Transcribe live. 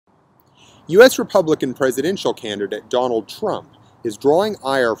U.S. Republican presidential candidate Donald Trump is drawing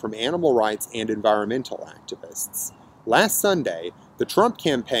ire from animal rights and environmental activists. Last Sunday, the Trump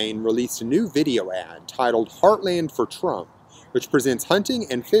campaign released a new video ad titled "Heartland for Trump," which presents hunting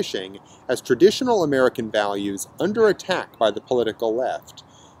and fishing as traditional American values under attack by the political left.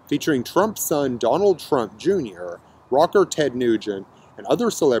 Featuring Trump's son Donald Trump Jr., rocker Ted Nugent, and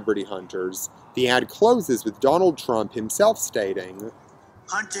other celebrity hunters, the ad closes with Donald Trump himself stating,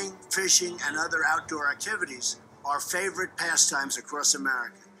 "Hunting, fishing, and other outdoor activities are favorite pastimes across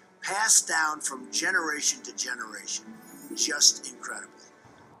America, passed down from generation to generation. Just incredible."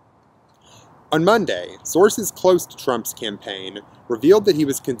 On Monday, sources close to Trump's campaign revealed that he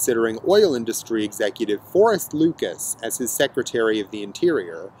was considering oil industry executive Forrest Lucas as his Secretary of the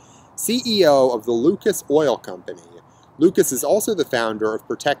Interior, CEO of the Lucas Oil Company. Lucas is also the founder of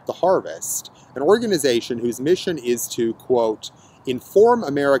Protect the Harvest, an organization whose mission is to, quote, inform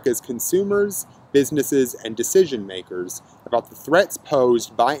America's consumers, businesses, and decision-makers about the threats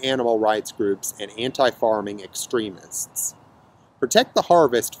posed by animal rights groups and anti-farming extremists. Protect the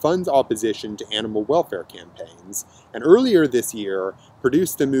Harvest funds opposition to animal welfare campaigns, and earlier this year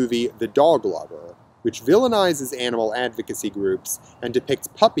produced the movie The Dog Lover, which villainizes animal advocacy groups and depicts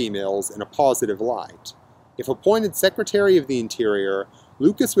puppy mills in a positive light. If appointed Secretary of the Interior,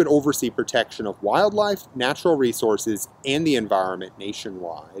 Lucas would oversee protection of wildlife, natural resources, and the environment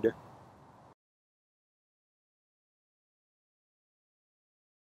nationwide.